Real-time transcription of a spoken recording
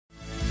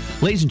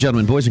Ladies and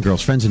gentlemen, boys and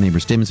girls, friends and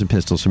neighbors, demons and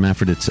pistols,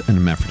 hermaphrodites and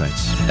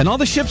hermaphrodites, and all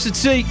the ships at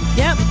sea.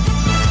 Yep.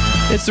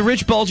 It's the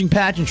rich, bulging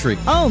pageantry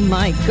Oh,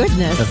 my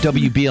goodness. of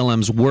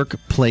WBLM's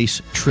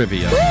Workplace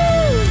Trivia.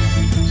 Woo!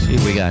 See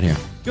what we got here.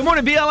 Good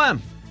morning, BLM.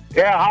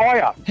 Yeah, how are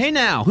you? Hey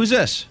now, who's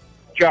this?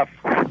 Jeff.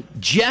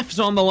 Jeff's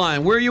on the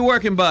line. Where are you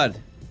working, bud?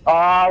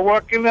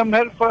 Working them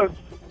head for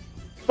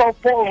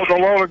South Portland with a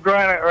load of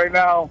granite right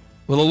now.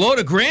 With a load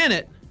of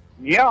granite.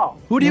 Yeah.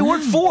 Who do you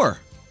work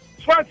for?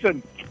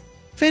 Swenson.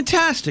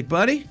 Fantastic,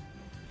 buddy.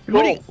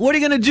 Cool. What are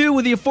you going to do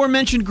with the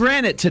aforementioned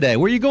granite today?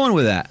 Where are you going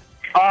with that?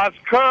 It's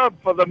curb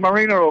for the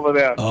marina over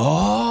there.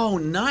 Oh,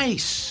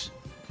 nice.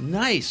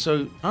 Nice.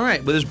 So, all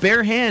right, with his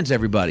bare hands,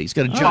 everybody. He's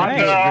got a giant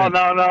piece of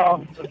granite.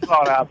 No. It's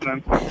not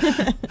happening.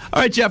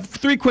 All right, Jeff,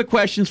 3 quick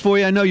questions for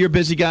you. I know you're a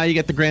busy guy. You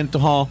get the granite to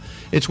haul.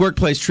 It's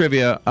Workplace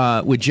Trivia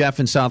with Jeff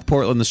in South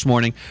Portland this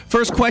morning.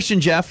 First question,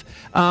 Jeff.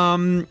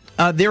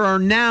 There are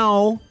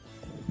now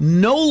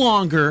no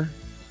longer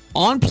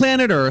on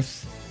planet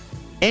Earth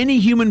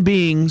any human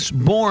beings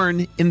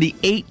born in the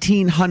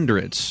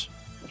 1800s.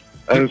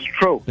 That is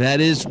true. That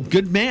is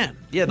good, man.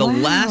 Yeah, the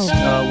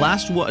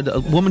last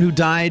woman who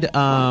died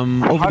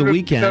over the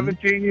weekend.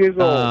 17 years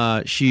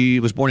old.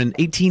 She was born in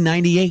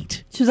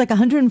 1898. She was like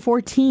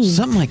 114.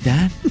 Something like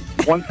that.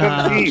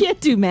 117. You can't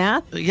do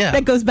math. Yeah.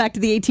 That goes back to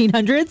the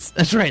 1800s.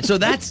 That's right. So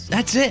that's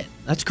it.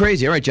 That's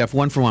crazy. All right, Jeff,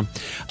 1 for 1.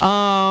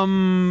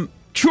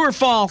 True or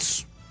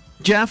false,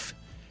 Jeff?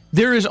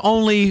 There is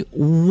only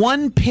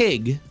one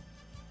pig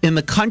in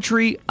the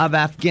country of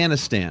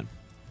Afghanistan.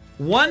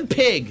 One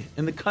pig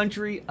in the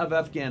country of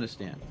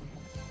Afghanistan.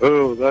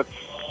 Oh, that's...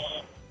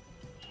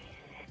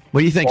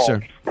 What do you think, false.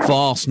 sir?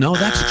 False. No,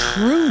 that's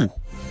true.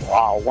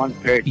 Wow, one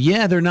pig.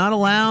 Yeah, they're not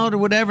allowed or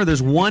whatever.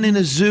 There's one in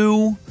a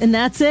zoo. And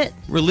that's it.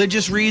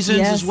 Religious reasons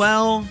as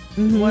well.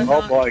 Mm-hmm.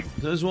 Oh, boy.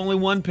 There's only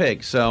one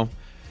pig. So,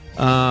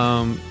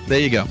 there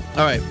you go.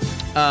 All right.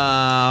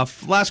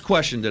 Last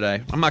question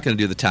today. I'm not going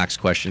to do the tax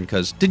question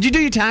because... Did you do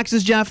your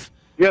taxes, Jeff?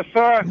 Yes,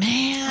 sir.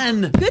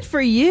 Man. Good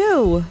for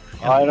you.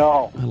 I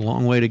know. A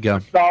long way to go.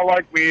 It's not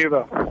like me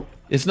either.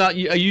 It's not. Are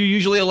you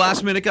usually a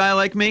last-minute guy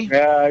like me? Yeah,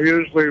 I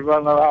usually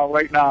run around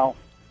right now.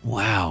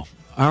 Wow.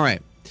 All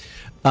right.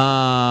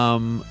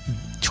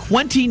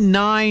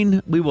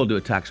 29. We will do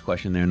a tax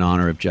question there in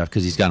honor of Jeff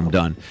because he's got them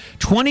done.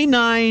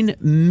 29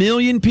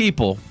 million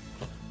people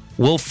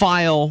will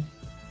file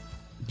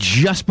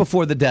just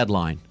before the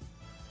deadline.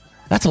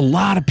 That's a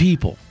lot of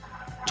people.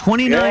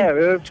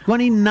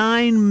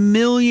 29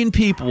 million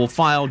people will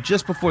file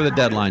just before the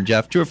deadline,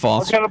 Jeff. True or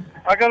false?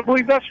 I gotta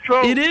believe that's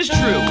true. It is true.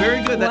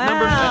 Very good.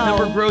 That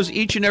number grows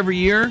each and every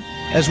year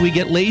as we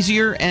get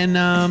lazier and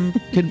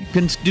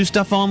can do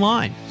stuff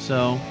online.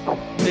 So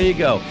there you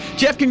go.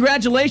 Jeff,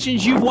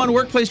 congratulations. You've won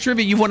Workplace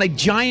Trivia. You've won a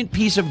giant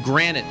piece of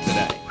granite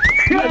today.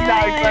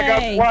 Nice. I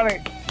got 20.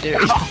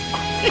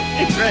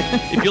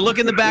 Right. If you look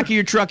in the back of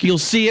your truck, you'll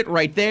see it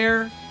right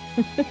there.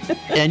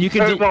 And you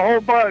can. There's a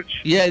whole bunch.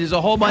 Yeah, there's a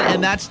whole bunch,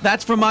 and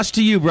that's from us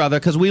to you, brother,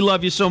 because we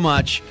love you so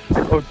much.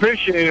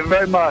 Appreciate it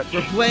very much.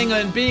 For playing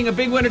and being a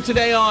big winner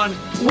today on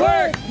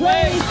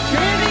Workplace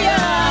Trivia!